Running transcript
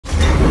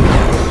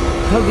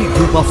Kalvi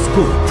Group of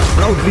Schools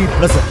proudly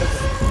presents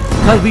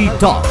Kalvi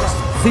Talks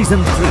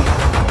Season 3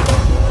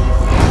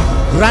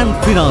 Grand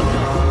Finale.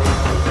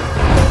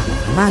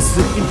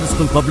 Massive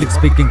interesting public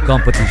speaking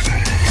competition.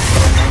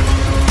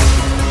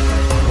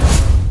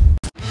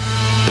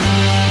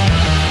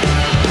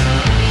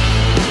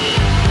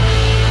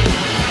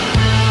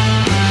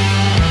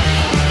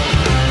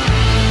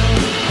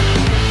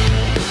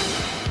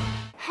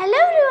 Hello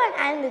everyone,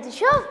 I am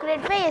Lithisha of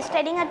grade 5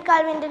 studying at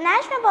Kalvi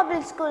International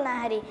Public School,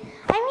 Nahari.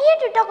 I am here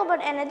to talk about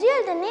energy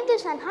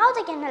alternatives and how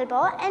they can help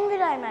our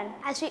environment.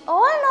 As we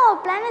all know, our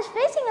planet is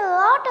facing a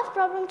lot of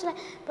problems like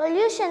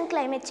pollution,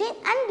 climate change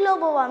and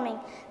global warming.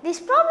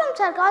 These problems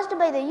are caused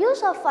by the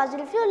use of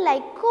fossil fuel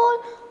like coal,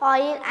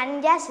 oil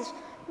and gases,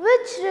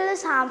 which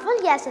release harmful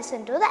gases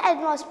into the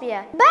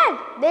atmosphere.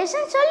 But there is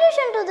a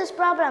solution to this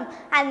problem,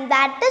 and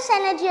that is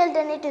energy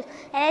alternatives.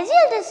 Energy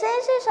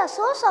alternatives are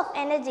sources of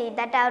energy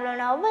that are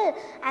renewable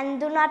and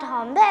do not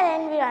harm the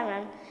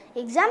environment.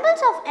 Examples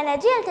of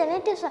energy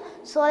alternatives are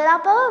solar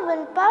power,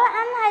 wind power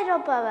and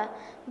hydropower.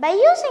 By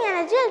using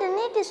energy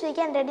alternatives, we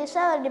can reduce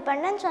our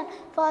dependence on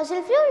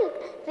fossil fuel,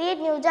 create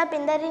new jobs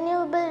in the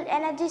renewable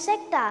energy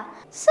sector.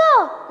 So,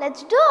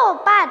 let's do our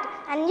part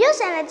and use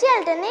energy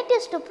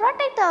alternatives to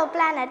protect our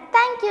planet.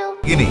 Thank you.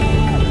 இனி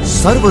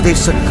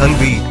சர்வதேச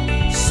கல்வி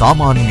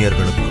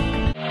சாமானியர்களுக்கு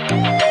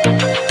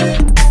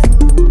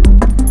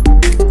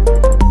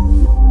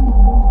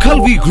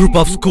Kalvi Group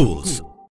of Schools